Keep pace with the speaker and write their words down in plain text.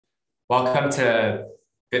Welcome to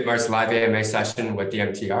BitMart's live AMA session with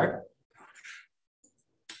DMTR.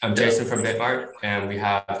 I'm Jason from BitMart, and we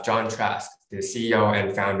have John Trask, the CEO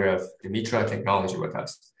and founder of Dimitra Technology with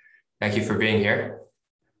us. Thank you for being here.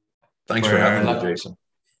 Thanks for having me, Jason.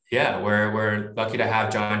 Yeah, we're lucky to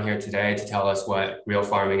have John here today to tell us what real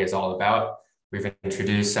farming is all about. We've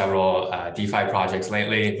introduced several DeFi projects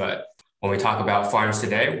lately, but when we talk about farms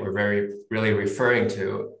today, we're really referring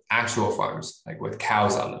to actual farms, like with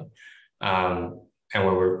cows on them. And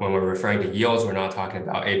when we're referring to yields, we're not talking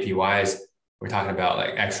about APYs. We're talking about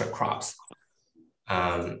like extra crops.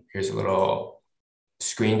 Here's a little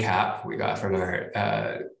screen cap we got from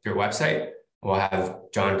your website. We'll have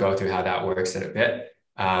John go through how that works in a bit.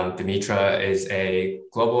 Dimitra is a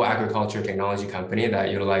global agriculture technology company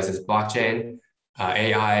that utilizes blockchain,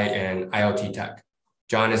 AI, and IoT tech.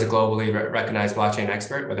 John is a globally recognized blockchain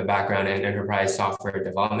expert with a background in enterprise software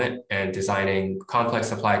development and designing complex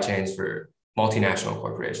supply chains for multinational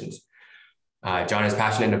corporations. John is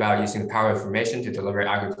passionate about using the power of information to deliver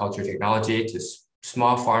agriculture technology to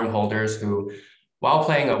small farm holders who, while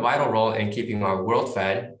playing a vital role in keeping our world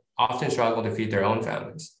fed, often struggle to feed their own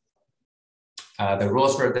families. The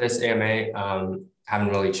rules for this AMA haven't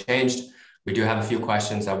really changed. We do have a few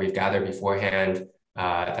questions that we've gathered beforehand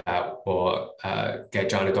that we'll get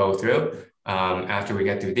John to go through. After we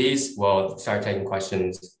get through these, we'll start taking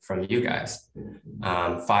questions from you guys.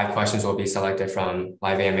 5 questions will be selected from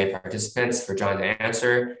live AMA participants for John to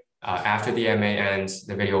answer. After the AMA ends,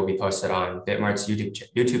 the video will be posted on BitMart's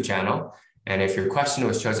YouTube channel. And if your question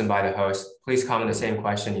was chosen by the host, please comment the same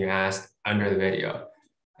question you asked under the video,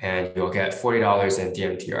 and you'll get $40 in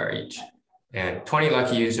DMTR each. And 20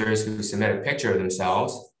 lucky users who submit a picture of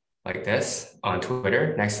themselves like this on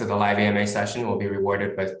Twitter next to the live AMA session will be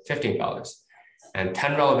rewarded with $15. And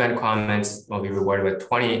 10 relevant comments will be rewarded with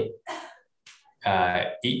 20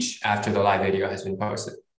 each after the live video has been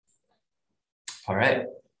posted. All right,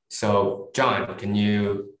 so John, can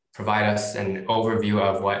you provide us an overview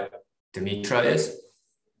of what Dimitra is?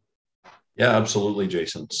 Yeah, absolutely,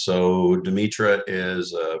 Jason. So Dimitra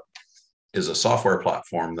is a software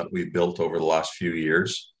platform that we've built over the last few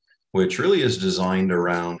years, which really is designed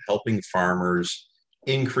around helping farmers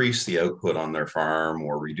increase the output on their farm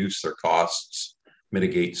or reduce their costs,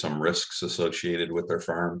 mitigate some risks associated with their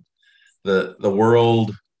farm. The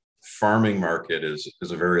world farming market is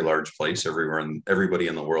a very large place. Everybody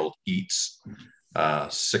in the world eats.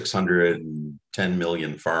 610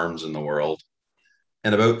 million farms in the world.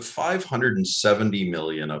 And about 570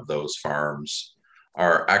 million of those farms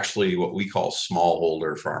are actually what we call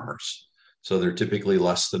smallholder farmers. So they're typically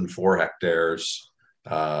less than 4 hectares.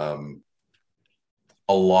 A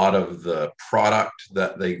lot of the product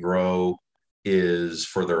that they grow is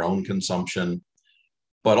for their own consumption,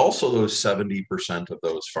 but also those 70% of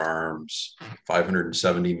those farms,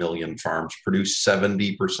 570 million farms, produce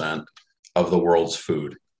 70% of the world's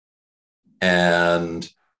food. And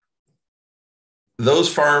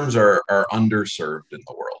those farms are underserved in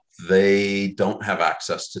the world. They don't have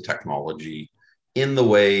access to technology in the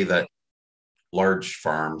way that large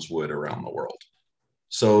farms would around the world.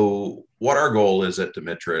 So what our goal is at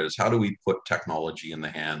Dimitra is, how do we put technology in the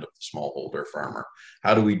hand of the smallholder farmer?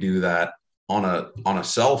 How do we do that on a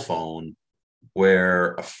cell phone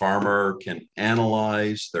where a farmer can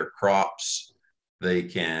analyze their crops, they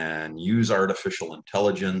can use artificial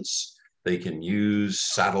intelligence, they can use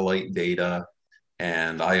satellite data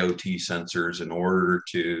and IoT sensors in order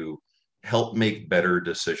to help make better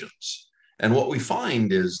decisions. And what we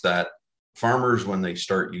find is that farmers, when they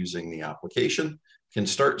start using the application, can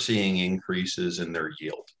start seeing increases in their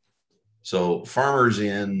yield. So farmers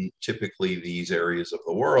in typically these areas of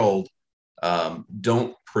the world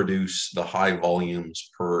don't produce the high volumes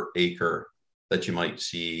per acre that you might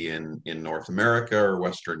see in North America or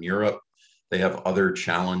Western Europe. They have other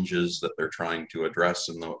challenges that they're trying to address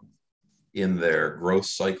in their growth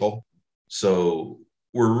cycle. So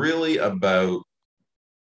we're really about,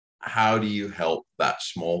 how do you help that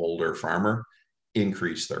smallholder farmer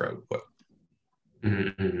increase their output?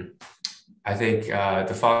 Mm-hmm. I think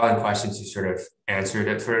the following questions, you sort of answered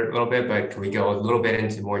it for a little bit, but can we go a little bit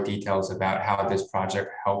into more details about how this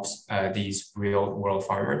project helps these real world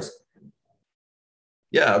farmers?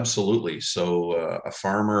 Yeah, absolutely. So a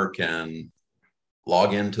farmer can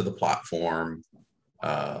log into the platform.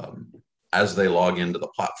 As they log into the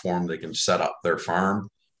platform, they can set up their farm,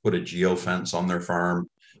 put a geofence on their farm.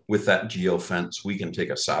 With that geofence, we can take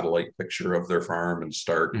a satellite picture of their farm and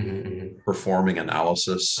start performing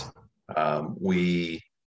analysis. We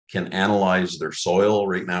can analyze their soil.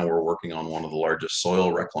 Right now, we're working on one of the largest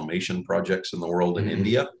soil reclamation projects in the world in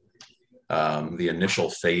India. The initial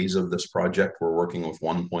phase of this project, we're working with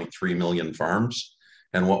 1.3 million farms.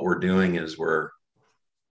 And what we're doing is we're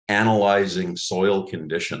analyzing soil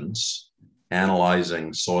conditions,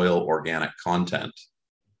 analyzing soil organic content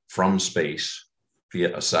from space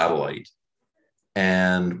via a satellite.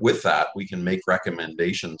 And with that, we can make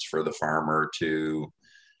recommendations for the farmer to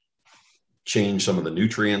change some of the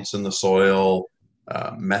nutrients in the soil,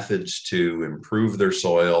 methods to improve their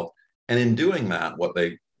soil. And in doing that, what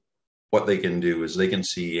they can do is they can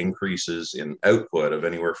see increases in output of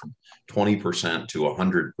anywhere from 20% to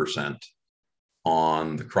 100%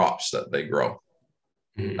 on the crops that they grow.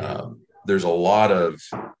 There's a lot of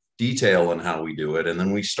detail in how we do it. And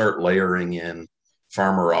then we start layering in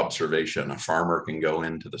farmer observation. A farmer can go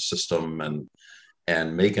into the system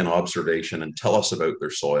and make an observation and tell us about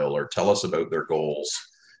their soil or tell us about their goals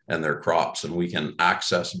and their crops. And we can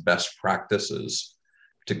access best practices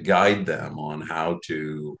to guide them on how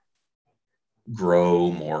to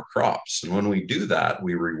grow more crops. And when we do that,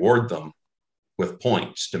 we reward them with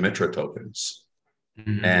points, Dimitra tokens.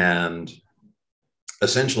 And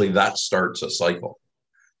essentially that starts a cycle.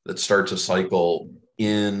 That starts a cycle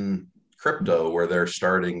in crypto where they're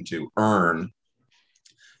starting to earn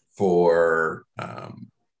for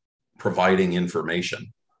providing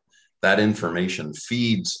information. That information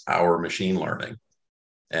feeds our machine learning.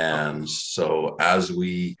 And so as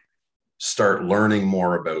we start learning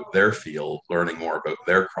more about their field, learning more about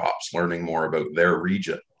their crops, learning more about their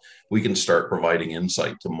region, we can start providing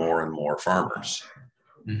insight to more and more farmers.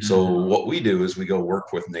 So what we do is we go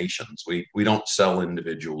work with nations. We don't sell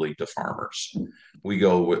individually to farmers. We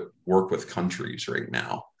go work with countries right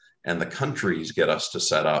now. And the countries get us to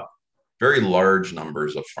set up very large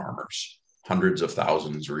numbers of farmers, hundreds of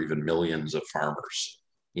thousands or even millions of farmers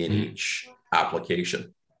in each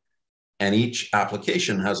application. And each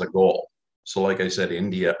application has a goal. So like I said,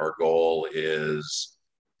 India, our goal is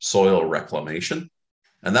soil reclamation.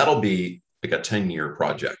 And that'll be like a 10-year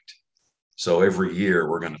project. So every year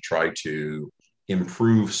we're going to try to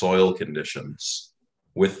improve soil conditions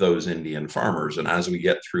with those Indian farmers. And as we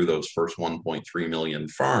get through those first 1.3 million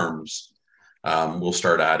farms, we'll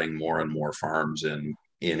start adding more and more farms in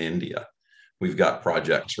India. We've got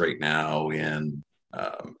projects right now in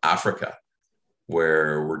Africa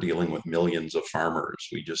where we're dealing with millions of farmers.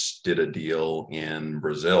 We just did a deal in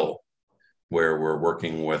Brazil where we're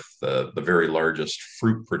working with the very largest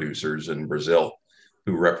fruit producers in Brazil,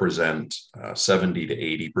 who represent 70 to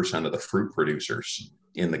 80% of the fruit producers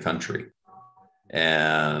in the country.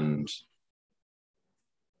 And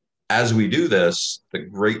as we do this, the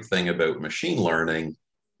great thing about machine learning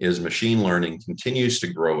is machine learning continues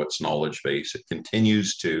to grow its knowledge base. It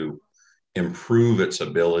continues to improve its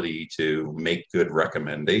ability to make good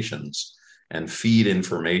recommendations and feed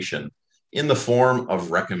information in the form of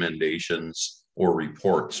recommendations or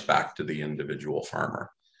reports back to the individual farmer.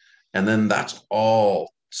 And then that's all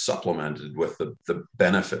supplemented with the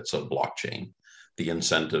benefits of blockchain, the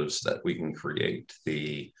incentives that we can create,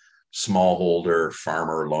 the smallholder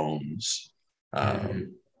farmer loans,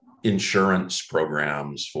 insurance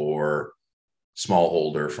programs for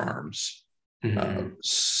smallholder farms,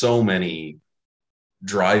 so many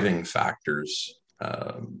driving factors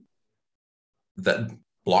that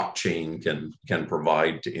blockchain can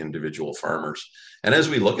provide to individual farmers. And as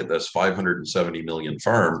we look at this 570 million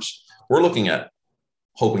farms, we're looking at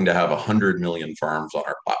hoping to have 100 million farms on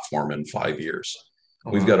our platform in 5 years.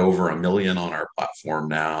 We've got over 1 million on our platform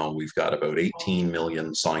now. We've got about 18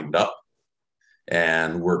 million signed up,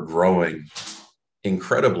 and we're growing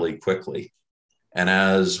incredibly quickly. And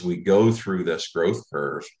as we go through this growth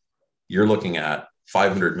curve, you're looking at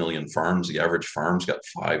 500 million farms. The average farm's got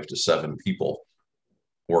 5 to 7 people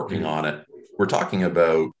working on it. We're talking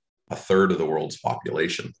about a third of the world's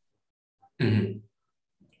population.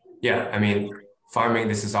 Yeah, I mean, farming,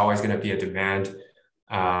 this is always going to be a demand.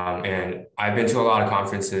 And I've been to a lot of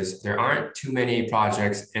conferences. There aren't too many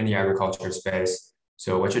projects in the agriculture space.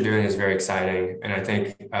 So what you're doing is very exciting. And I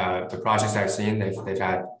think the projects I've seen,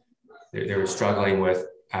 they were struggling with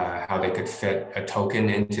how they could fit a token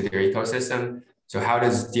into their ecosystem. So how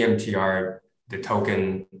does DMTR, the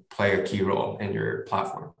token, play a key role in your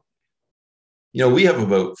platform? You know, we have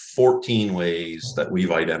about 14 ways that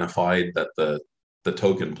we've identified that the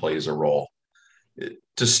token plays a role.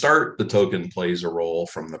 To start, the token plays a role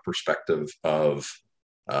from the perspective of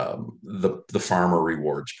the farmer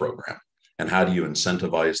rewards program. And how do you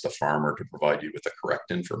incentivize the farmer to provide you with the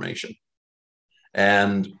correct information?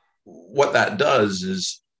 And what that does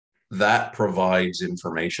is that provides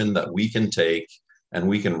information that we can take and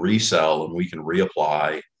we can resell and we can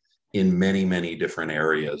reapply in many, many different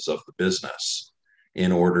areas of the business.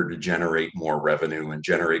 in order to generate more revenue and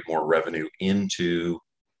generate more revenue into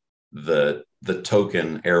the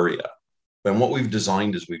token area. And what we've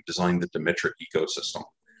designed is we've designed the Dimitra ecosystem.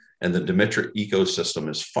 And the Dimitra ecosystem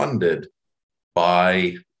is funded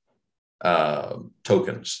by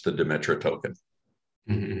tokens, the Dimitra token.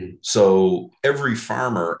 Mm-hmm. So every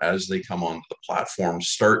farmer, as they come onto the platform,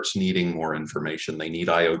 starts needing more information. They need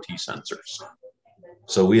IoT sensors.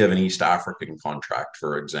 So we have an East African contract,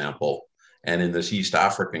 for example. And in this East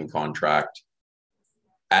African contract,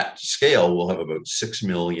 at scale, we'll have about 6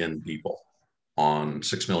 million people on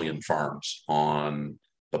 6 million farms on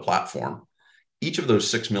the platform. Each of those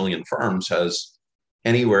 6 million farms has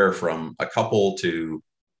anywhere from a couple to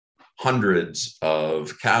hundreds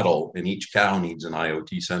of cattle, and each cow needs an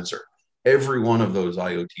IoT sensor. Every one of those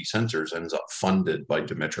IoT sensors ends up funded by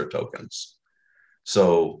Dimitra tokens.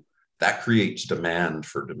 So that creates demand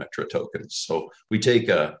for Dimitra tokens. So we take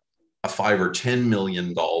a $5 or $10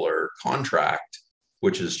 million contract,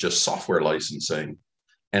 which is just software licensing,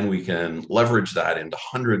 and we can leverage that into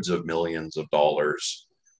hundreds of millions of dollars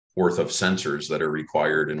worth of sensors that are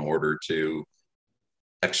required in order to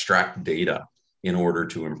extract data in order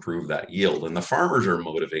to improve that yield. And the farmers are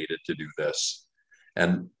motivated to do this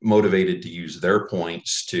and motivated to use their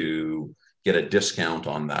points to get a discount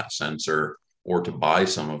on that sensor or to buy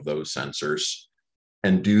some of those sensors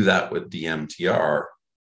and do that with DMTR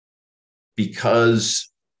because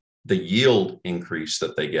the yield increase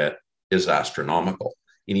that they get is astronomical.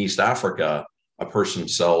 In East Africa, a person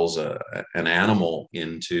sells an animal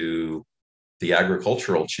into the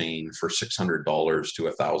agricultural chain for $600 to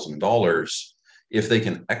 $1,000. If they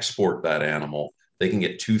can export that animal, they can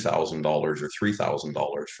get $2,000 or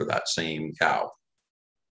 $3,000 for that same cow.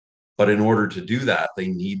 But in order to do that, they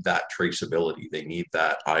need that traceability. They need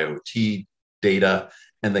that IoT data,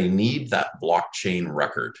 and they need that blockchain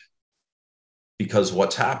record. Because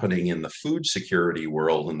what's happening in the food security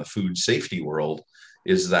world and the food safety world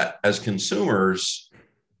is that as consumers,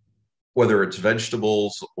 whether it's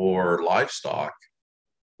vegetables or livestock,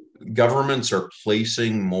 governments are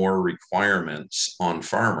placing more requirements on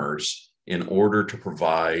farmers in order to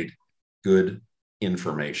provide good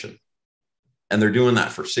information. And they're doing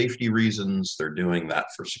that for safety reasons. They're doing that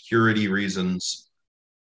for security reasons.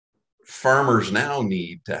 Farmers now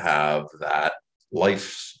need to have that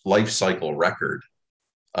life cycle record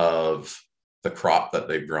of the crop that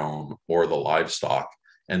they've grown or the livestock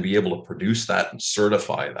and be able to produce that and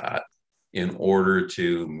certify that in order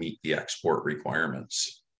to meet the export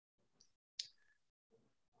requirements.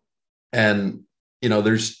 And, you know,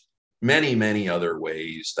 there's many, many other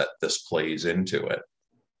ways that this plays into it.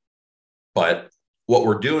 But what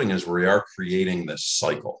we're doing is we are creating this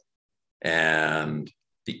cycle, and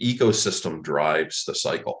the ecosystem drives the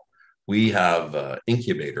cycle. We have an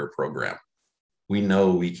incubator program. We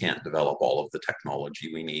know we can't develop all of the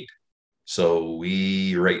technology we need. So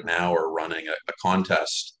we right now are running a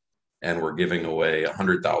contest, and we're giving away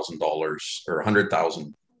 $100,000 or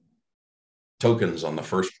 100,000 tokens on the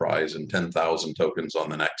first prize and 10,000 tokens on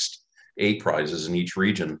the next 8 prizes in each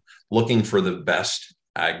region, looking for the best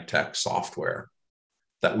ag tech software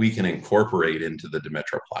that we can incorporate into the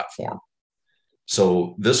Dimitra platform.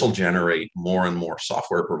 So this will generate more and more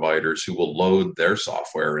software providers who will load their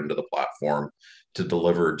software into the platform to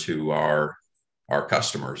deliver to our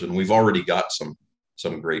customers. And we've already got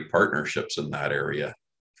some great partnerships in that area.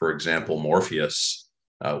 For example, Morpheus,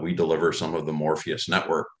 we deliver some of the Morpheus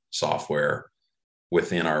network software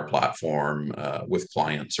within our platform with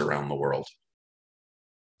clients around the world.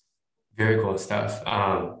 Very cool stuff.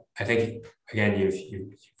 I think again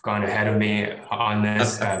you've gone ahead of me on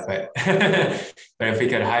this, but but if we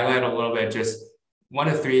could highlight a little bit, just 1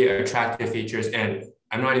 of 3 attractive features. And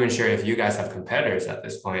I'm not even sure if you guys have competitors at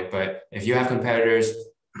this point, but if you have competitors,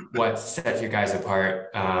 what sets you guys apart?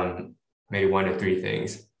 Maybe 1 to 3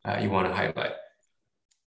 things you want to highlight.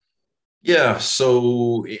 Yeah,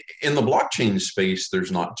 so in the blockchain space,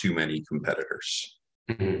 there's not too many competitors.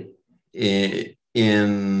 Mm-hmm.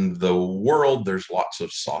 In the world, there's lots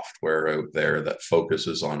of software out there that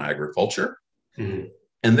focuses on agriculture. Mm-hmm.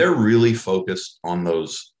 And they're really focused on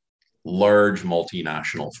those large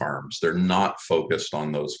multinational farms. They're not focused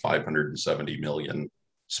on those 570 million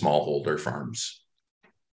smallholder farms.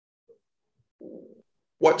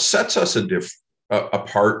 What sets us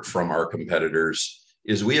apart from our competitors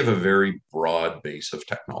is we have a very broad base of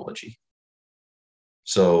technology.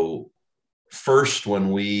 So first,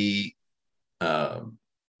 when we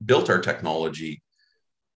built our technology,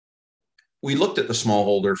 we looked at the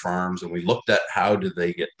smallholder farms and we looked at how do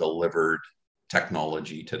they get delivered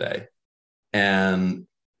technology today. And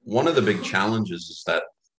one of the big challenges is that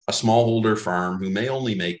a smallholder farm who may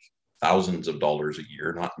only make thousands of dollars a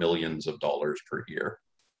year, not millions of dollars per year,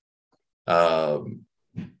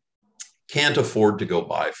 can't afford to go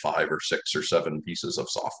buy 5 or 6 or 7 pieces of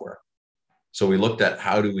software. So we looked at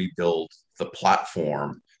how do we build the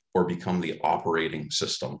platform or become the operating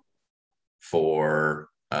system for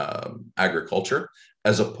agriculture,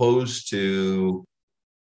 as opposed to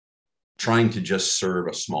trying to just serve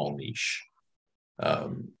a small niche.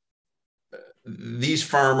 These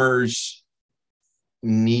farmers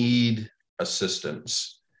need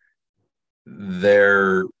assistance.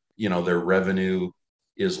 Their revenue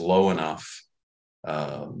is low enough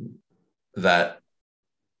that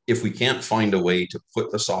if we can't find a way to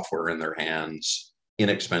put the software in their hands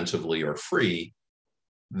inexpensively or free,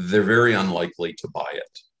 they're very unlikely to buy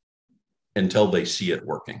it until they see it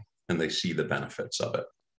working and they see the benefits of it.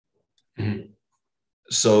 Mm-hmm.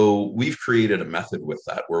 So we've created a method with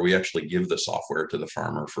that where we actually give the software to the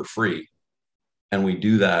farmer for free. And we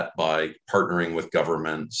do that by partnering with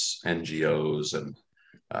governments, NGOs, and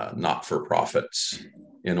not-for-profits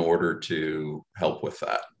in order to help with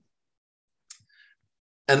that.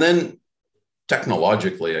 And then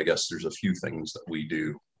technologically, I guess there's a few things that we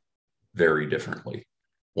do very differently.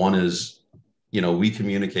 One is, we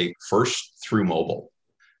communicate first through mobile,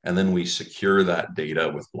 and then we secure that data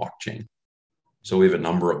with blockchain. So we have a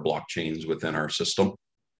number of blockchains within our system.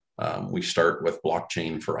 We start with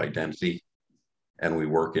blockchain for identity, and we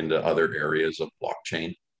work into other areas of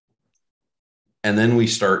blockchain. And then we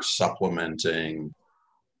start supplementing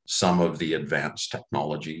some of the advanced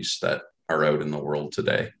technologies that are out in the world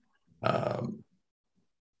today,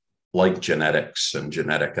 like genetics and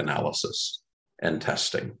genetic analysis and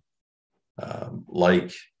testing,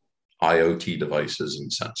 like IoT devices and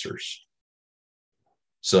sensors.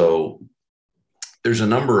 So there's a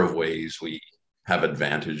number of ways we have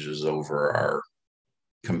advantages over our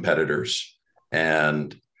competitors.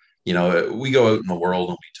 And, we go out in the world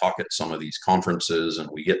and we talk at some of these conferences and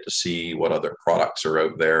we get to see what other products are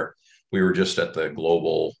out there. We were just at the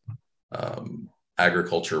Global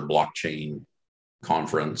Agriculture Blockchain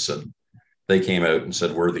Conference, and they came out and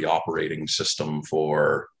said, we're the operating system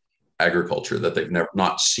for agriculture, that they've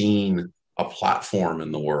not seen a platform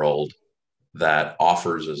in the world that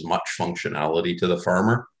offers as much functionality to the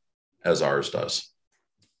farmer as ours does.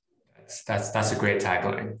 That's a great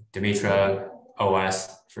tagline, Dimitra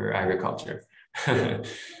OS for agriculture. I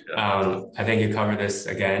think you covered this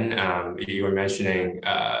again. You were mentioning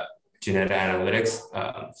genetic analytics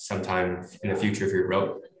sometime in the future for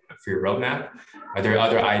your roadmap. Are there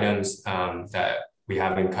other items that we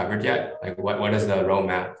haven't covered yet? Like what does the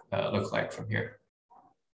roadmap look like from here?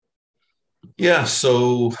 Yeah,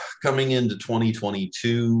 so coming into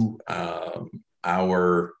 2022,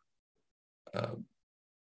 our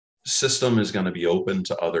system is going to be open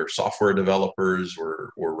to other software developers.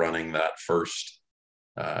 We're running that first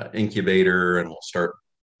incubator, and we'll start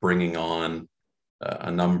bringing on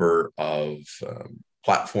a number of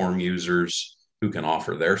platform users who can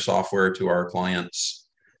offer their software to our clients.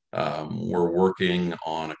 We're working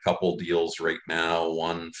on a couple deals right now,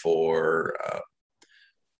 one for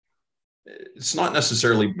it's not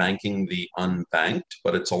necessarily banking the unbanked,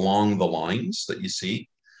 but it's along the lines that you see,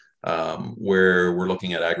 where we're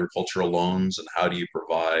looking at agricultural loans and how do you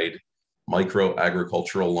provide micro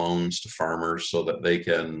agricultural loans to farmers so that they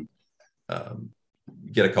can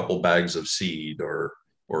get a couple bags of seed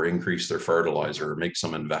or increase their fertilizer or make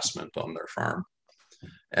some investment on their farm.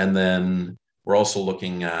 And then we're also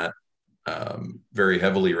looking at very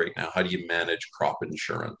heavily right now, how do you manage crop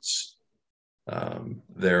insurance?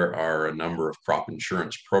 There are a number of crop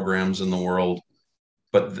insurance programs in the world,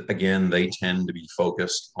 but again, they tend to be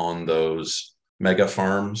focused on those mega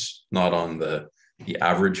farms, not on the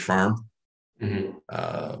average farm.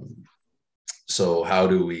 Mm-hmm. So how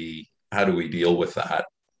do we deal with that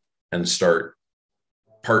and start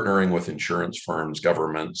partnering with insurance firms,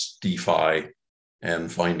 governments, DeFi,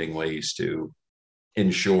 and finding ways to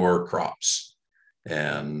insure crops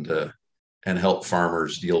and help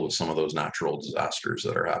farmers deal with some of those natural disasters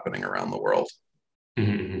that are happening around the world.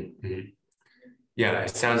 Mm-hmm, mm-hmm. Yeah, it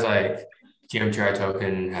sounds like DMTR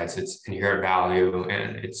token has its inherent value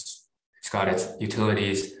and it's got its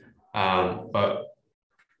utilities. But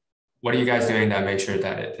what are you guys doing that makes sure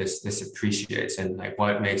that this appreciates, and like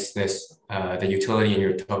what makes this the utility in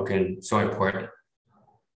your token so important?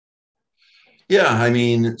 Yeah, I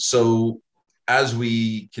mean, so as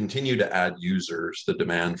we continue to add users, the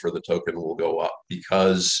demand for the token will go up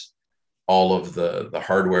because all of the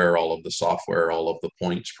hardware, all of the software, all of the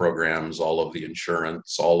points programs, all of the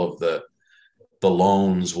insurance, all of the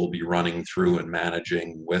loans will be running through and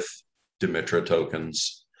managing with Dimitra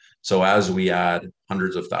tokens. So as we add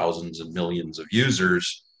hundreds of thousands and millions of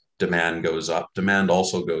users, demand goes up. Demand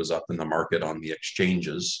also goes up in the market on the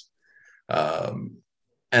exchanges. And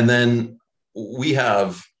then we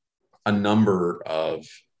have a number of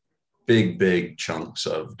big chunks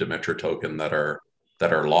of Dimitra token that are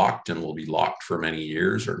locked and will be locked for many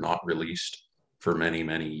years or not released for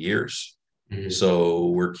many years. Mm-hmm. So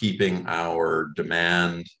we're keeping our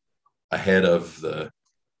demand ahead of the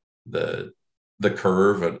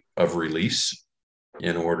curve of release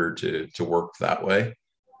in order to work that way.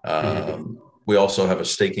 Mm-hmm. We also have a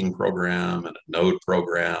staking program and a node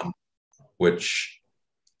program, which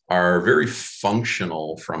are very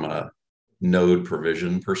functional from a node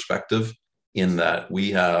provision perspective, in that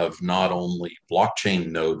we have not only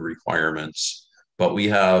blockchain node requirements, but we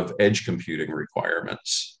have edge computing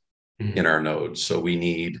requirements in our nodes. So we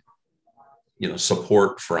need,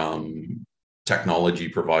 support from technology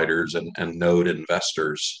providers and node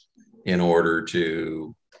investors in order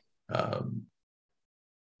to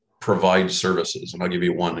provide services. And I'll give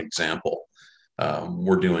you one example.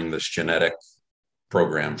 We're doing this genetic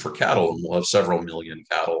program for cattle, and we'll have several million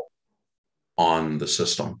cattle on the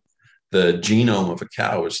system. The genome of a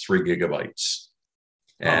cow is 3 gigabytes.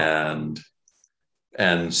 Oh.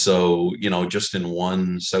 And so, just in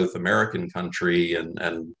one South American country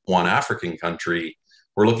and one African country,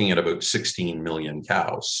 we're looking at about 16 million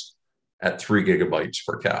cows at 3 gigabytes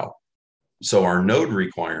per cow. So our node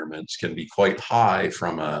requirements can be quite high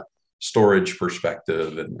from a storage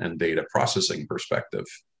perspective and data processing perspective.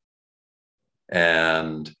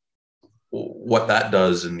 And what that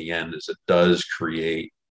does in the end is it does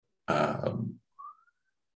create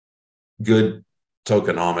good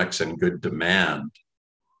tokenomics and good demand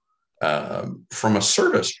from a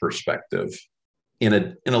service perspective in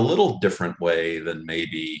a little different way than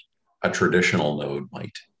maybe a traditional node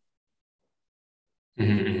might.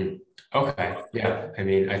 Mm-hmm. Okay. Yeah. I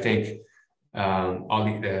mean, I think all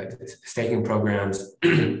the staking programs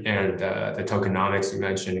and the tokenomics you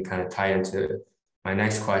mentioned kind of tie into my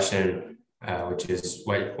next question, which is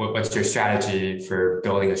what's your strategy for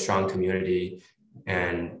building a strong community?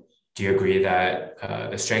 And do you agree that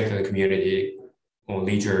the strength of the community will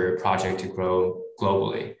lead your project to grow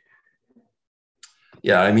globally?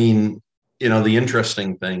 Yeah, I mean, the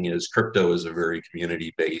interesting thing is crypto is a very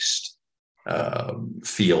community-based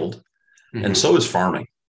field, and so is farming.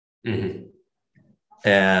 Mm-hmm.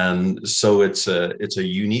 And so it's a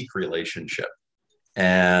unique relationship.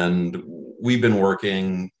 And we've been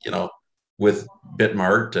working, with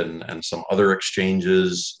BitMart and some other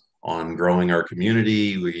exchanges on growing our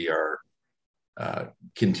community. We are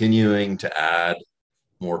continuing to add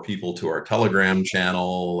more people to our Telegram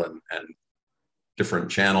channel and different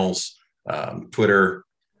channels. Twitter,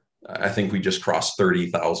 I think we just crossed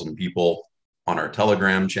 30,000 people on our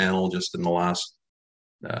Telegram channel just in the last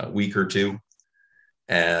week or two.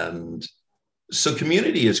 And so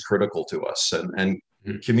community is critical to us, and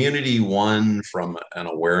community, one, from an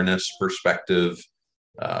awareness perspective,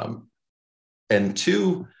 and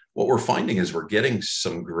two, what we're finding is we're getting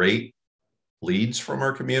some great leads from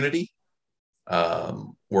our community.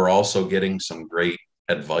 We're also getting some great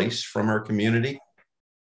advice from our community.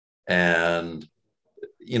 And,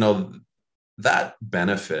 that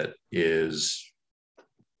benefit is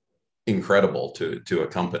incredible to a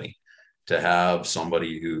company, to have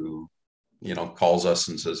somebody who, calls us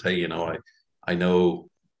and says, hey, I know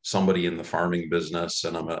somebody in the farming business,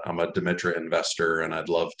 and I'm a Dimitra investor, and I'd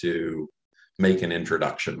love to make an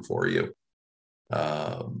introduction for you.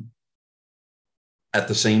 At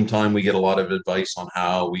the same time, we get a lot of advice on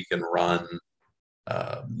how we can run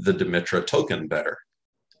the Dimitra token better,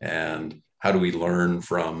 and how do we learn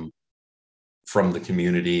from the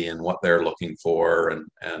community and what they're looking for,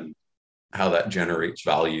 and how that generates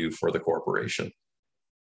value for the corporation.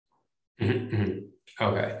 Mm-hmm.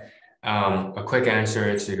 Okay. A quick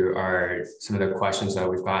answer to some of the questions that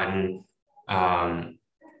we've gotten.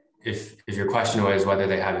 If your question was whether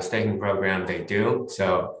they have a staking program, they do.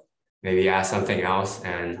 So maybe ask something else,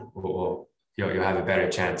 and you'll have a better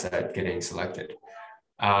chance at getting selected.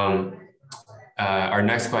 Our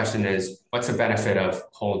next question is, what's the benefit of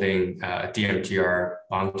holding DMTR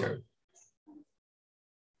long term?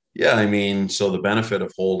 Yeah, I mean, so the benefit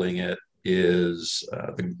of holding it is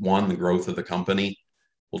the growth of the company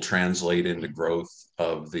will translate into growth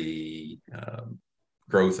of the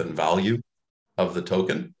growth and value of the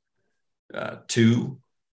token. Two,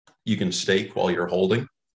 you can stake while you're holding,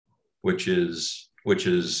 which is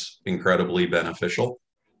incredibly beneficial.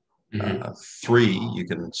 Mm-hmm. Three, you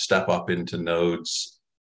can step up into nodes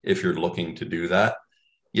if you're looking to do that.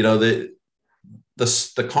 The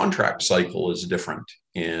the contract cycle is different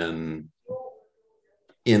in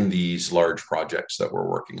these large projects that we're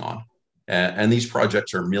working on. And these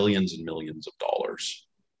projects are millions and millions of dollars.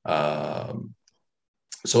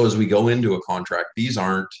 So as we go into a contract, these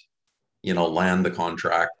aren't, land the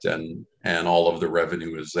contract and all of the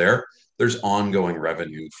revenue is there. There's ongoing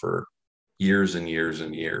revenue for years and years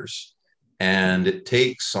and years. And it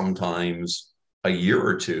takes sometimes a year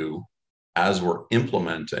or two as we're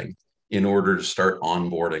implementing in order to start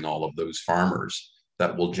onboarding all of those farmers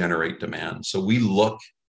that will generate demand. So we look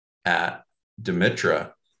at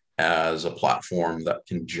Dimitra as a platform that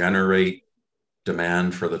can generate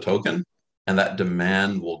demand for the token, and that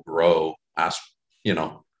demand will grow as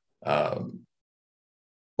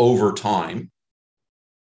over time,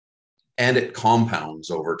 and it compounds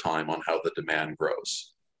over time on how the demand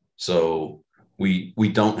grows. So we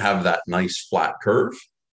don't have that nice flat curve.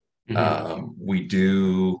 We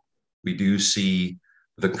do see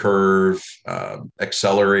the curve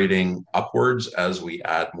accelerating upwards as we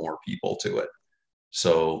add more people to it.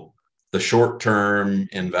 So the short-term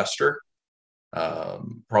investor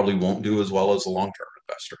probably won't do as well as the long-term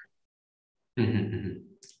investor.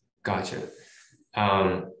 Gotcha.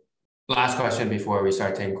 Last question before we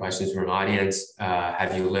start taking questions from the audience.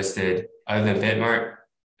 Have you listed, other than BitMart,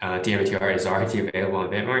 DMTR is already available on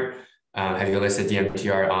BitMart. Have you listed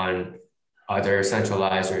DMTR on other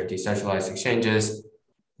centralized or decentralized exchanges?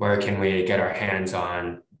 Where can we get our hands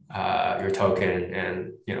on your token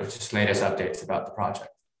and just latest updates about the project?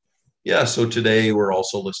 Yeah, so today we're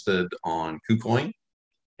also listed on KuCoin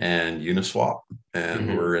and Uniswap,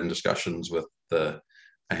 and we're in discussions with a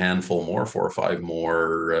handful more, 4 or 5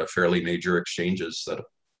 more fairly major exchanges that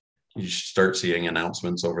you should start seeing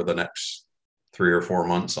announcements over the next 3 or 4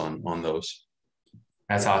 months on those.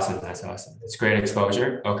 That's awesome. That's awesome. It's great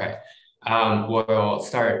exposure. Okay. We'll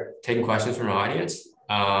start taking questions from our audience.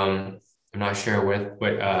 I'm not sure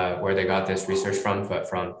where they got this research from, but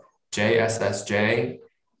from JSSJ,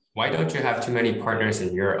 why don't you have too many partners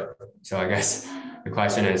in Europe? So I guess the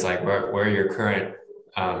question is like, where are your current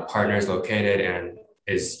partners located, and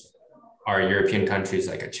are European countries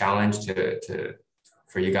like a challenge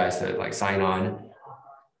for you guys to like sign on?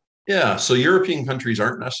 Yeah, so European countries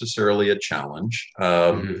aren't necessarily a challenge.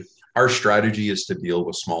 Our strategy is to deal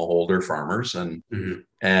with smallholder farmers,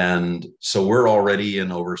 and so we're already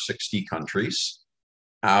in over 60 countries.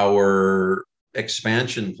 Our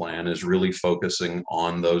expansion plan is really focusing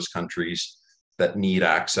on those countries that need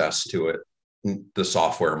access to it, the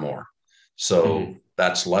software more. So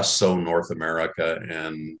that's less so North America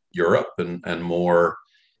and Europe, and more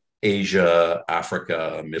Asia,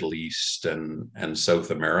 Africa, Middle East, and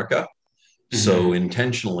South America. So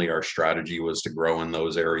intentionally, our strategy was to grow in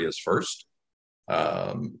those areas first.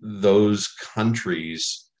 Those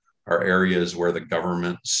countries are areas where the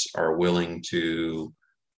governments are willing to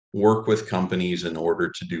work with companies in order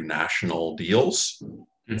to do national deals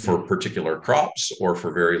for particular crops or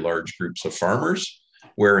for very large groups of farmers.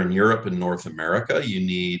 Where in Europe and North America, you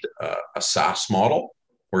need a SaaS model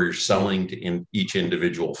where you're selling to each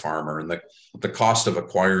individual farmer. And the cost of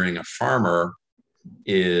acquiring a farmer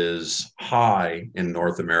is high in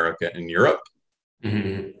North America and Europe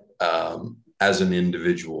as an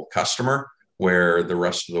individual customer, where the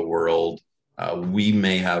rest of the world, we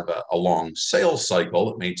may have a long sales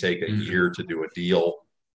cycle. It may take a year to do a deal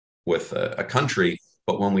with a country,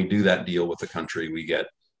 but when we do that deal with a country, we get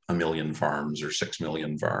 1 million farms or 6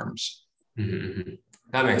 million farms.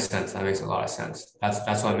 That makes sense. That makes a lot of sense.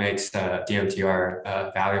 That's what makes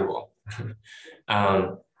DMTR valuable.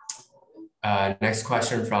 Next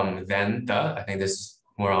question from Venta. I think this is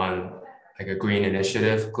more on like a green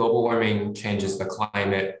initiative. Global warming changes the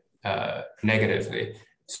climate negatively.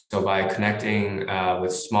 So by connecting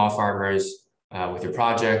with small farmers with your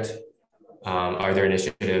project, are there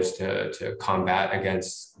initiatives to combat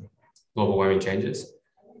against global warming changes?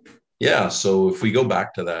 Yeah, so if we go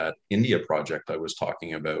back to that India project I was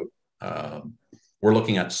talking about, we're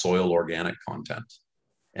looking at soil organic content,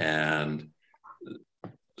 and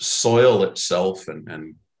soil itself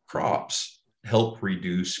and crops help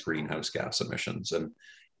reduce greenhouse gas emissions, and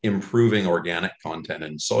improving organic content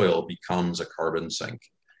in soil becomes a carbon sink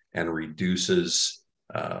and reduces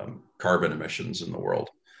carbon emissions in the world.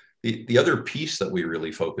 The other piece that we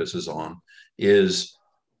really focus on is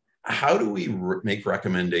how do we make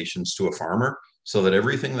recommendations to a farmer so that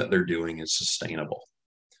everything that they're doing is sustainable?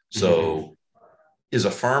 So is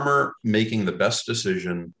a farmer making the best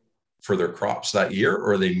decision for their crops that year,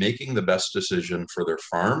 or are they making the best decision for their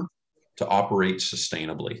farm to operate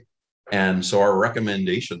sustainably? And so our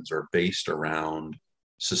recommendations are based around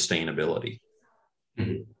sustainability.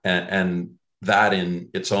 And that in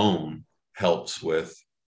its own helps with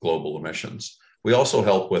global emissions. We also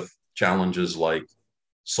help with challenges like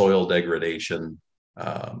soil degradation,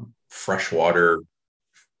 freshwater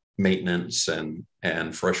maintenance,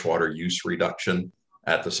 and freshwater use reduction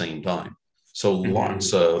at the same time. So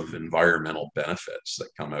lots Mm-hmm. of environmental benefits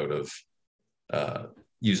that come out of uh,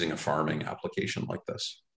 using a farming application like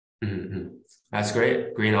this. Mm-hmm. That's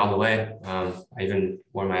great. Green all the way. I even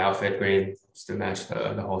wore my outfit green just to match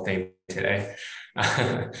the whole thing today.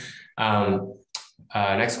 um,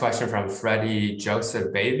 Next question from Freddie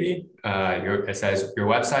Joseph Baby. It says, your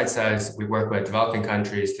website says we work with developing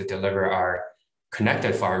countries to deliver our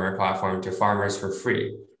connected farmer platform to farmers for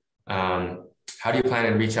free. How do you plan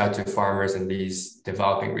to reach out to farmers in these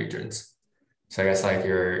developing regions? So I guess like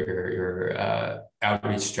your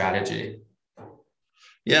outreach strategy.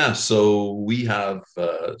 Yeah, so we have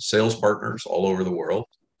sales partners all over the world,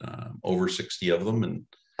 over 60 of them, and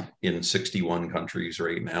in 61 countries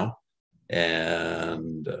right now.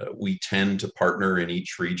 And we tend to partner in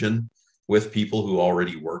each region with people who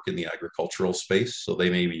already work in the agricultural space. So they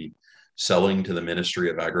may be selling to the Ministry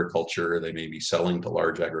of Agriculture, they may be selling to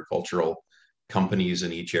large agricultural companies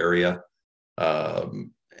in each area.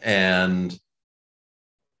 And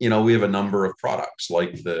we have a number of products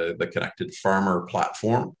like the Connected Farmer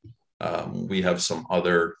platform. We have some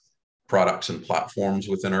other products and platforms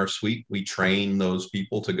within our suite. We train those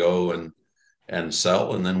people to go and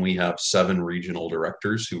sell. And then we have 7 regional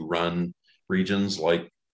directors who run regions like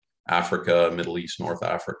Africa, Middle East, North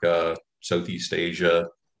Africa, Southeast Asia,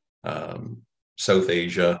 South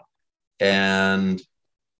Asia. And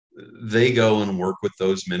they go and work with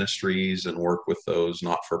those ministries and work with those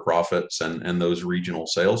not-for-profits and those regional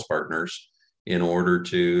sales partners in order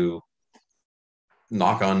to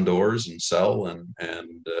knock on doors and sell and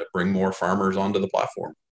bring more farmers onto the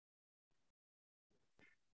platform.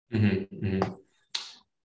 Mm-hmm, mm-hmm.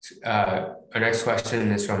 Our next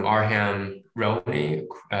question is from Arham Roni.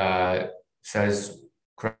 Says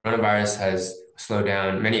coronavirus has slowed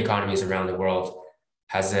down many economies around the world.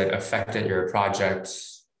 Has it affected your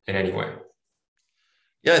projects in any way?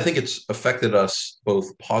 Yeah, I think it's affected us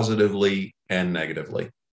both positively and negatively.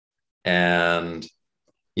 And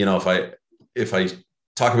if I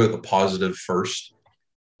talk about the positive first,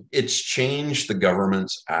 it's changed the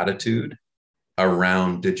government's attitude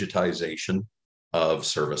around digitization of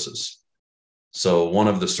services. So one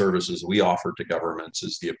of the services we offer to governments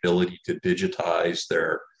is the ability to digitize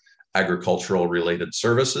their agricultural related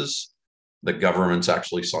services. The governments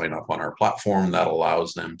actually sign up on our platform that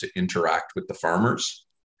allows them to interact with the farmers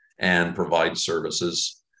and provide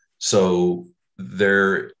services. So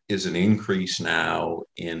there is an increase now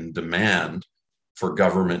in demand for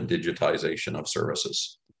government digitization of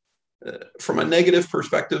services. From a negative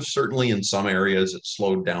perspective, certainly in some areas, it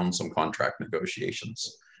slowed down some contract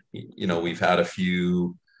negotiations. We've had a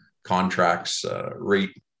few contracts right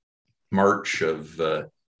March of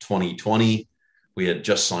 2020. We had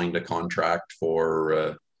just signed a contract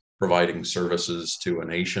for providing services to a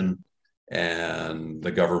nation, and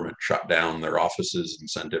the government shut down their offices and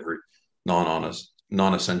sent every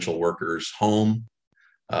non-essential workers home,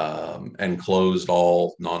 and closed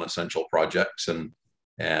all non-essential projects.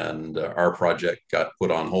 And our project got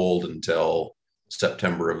put on hold until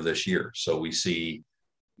September of this year. So we see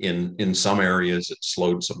in some areas it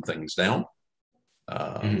slowed some things down,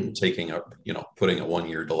 putting a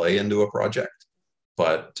 1-year delay into a project.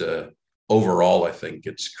 But overall, I think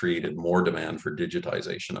it's created more demand for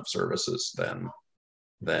digitization of services than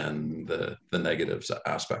the negative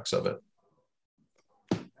aspects of it.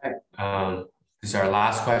 This is our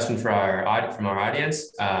last question from our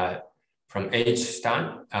audience. From H.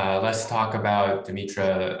 Stan, let's talk about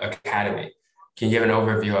Dimitra Academy. Can you give an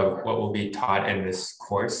overview of what will be taught in this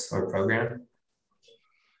course or program?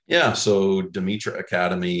 Yeah, so Dimitra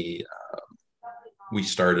Academy, we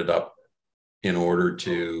started up in order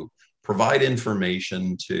to provide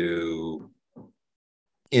information to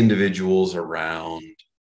individuals around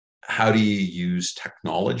how do you use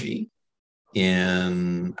technology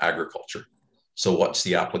in agriculture. So what's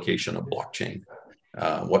the application of blockchain?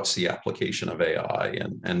 What's the application of AI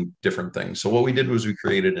and different things. So what we did was we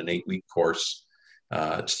created an 8-week course.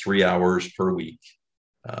 It's 3 hours per week.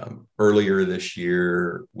 Earlier this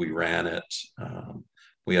year, we ran it.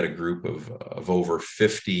 We had a group of over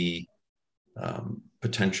 50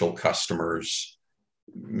 potential customers,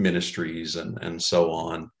 ministries, and so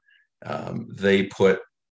on. They put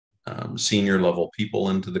senior level people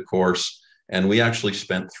into the course. And we actually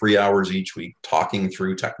spent 3 hours each week talking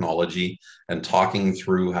through technology and talking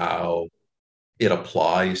through how it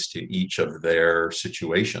applies to each of their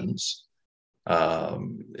situations.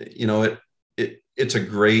 It it's a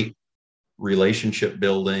great relationship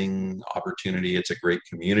building opportunity. It's a great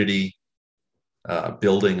community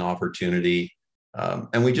building opportunity.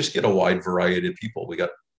 And we just get a wide variety of people. We got,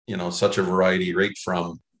 such a variety right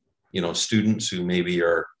from, students who maybe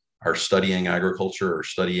are studying agriculture or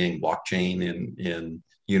studying blockchain in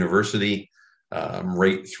university,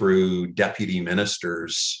 right through deputy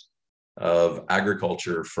ministers of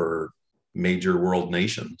agriculture for major world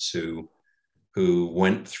nations who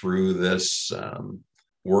went through this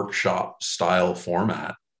workshop style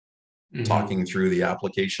format, talking through the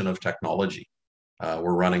application of technology.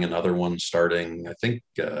 We're running another one starting, I think,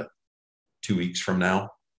 2 weeks from now,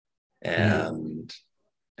 and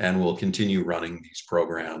we'll continue running these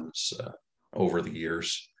programs over the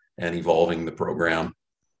years and evolving the program.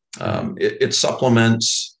 It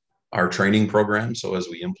supplements our training program. So as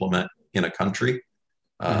we implement in a country,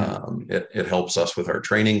 it helps us with our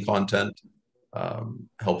training content,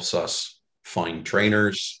 helps us find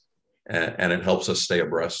trainers, and it helps us stay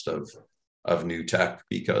abreast of new tech,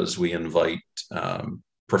 because we invite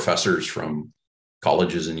professors from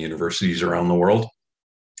colleges and universities around the world,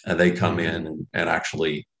 and they come in and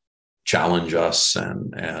actually challenge us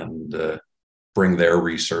and bring their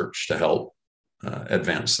research to help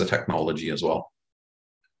advance the technology as well.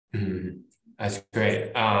 That's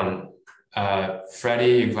great.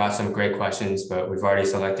 Freddie, you've got some great questions, but we've already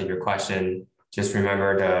selected your question. Just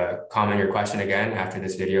remember to comment your question again after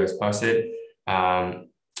this video is posted.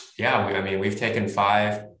 We've taken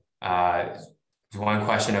 5. One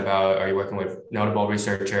question about, are you working with notable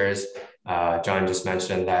researchers? John just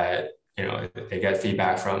mentioned that, they get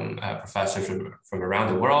feedback from professors from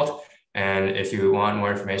around the world. And if you want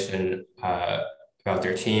more information about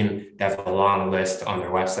their team, they have a long list on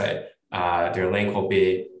their website. Their link will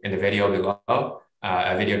be in the video below,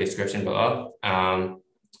 a video description below.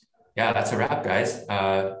 That's a wrap, guys.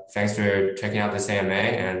 Thanks for checking out this AMA,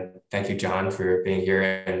 and thank you, John, for being here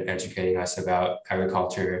and educating us about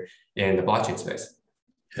agriculture in the blockchain space.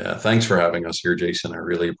 Yeah, thanks for having us here, Jason. I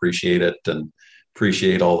really appreciate it, and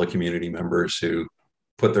appreciate all the community members who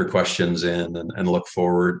put their questions in, and look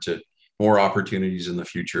forward to more opportunities in the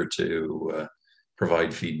future to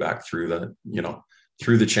provide feedback through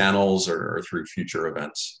the channels or through future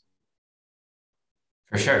events.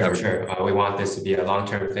 For sure. We want this to be a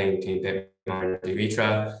long-term thing between BitMart and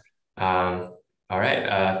Dimitra. All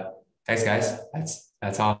right. Thanks, guys.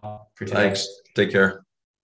 That's all for today. Thanks. Take care.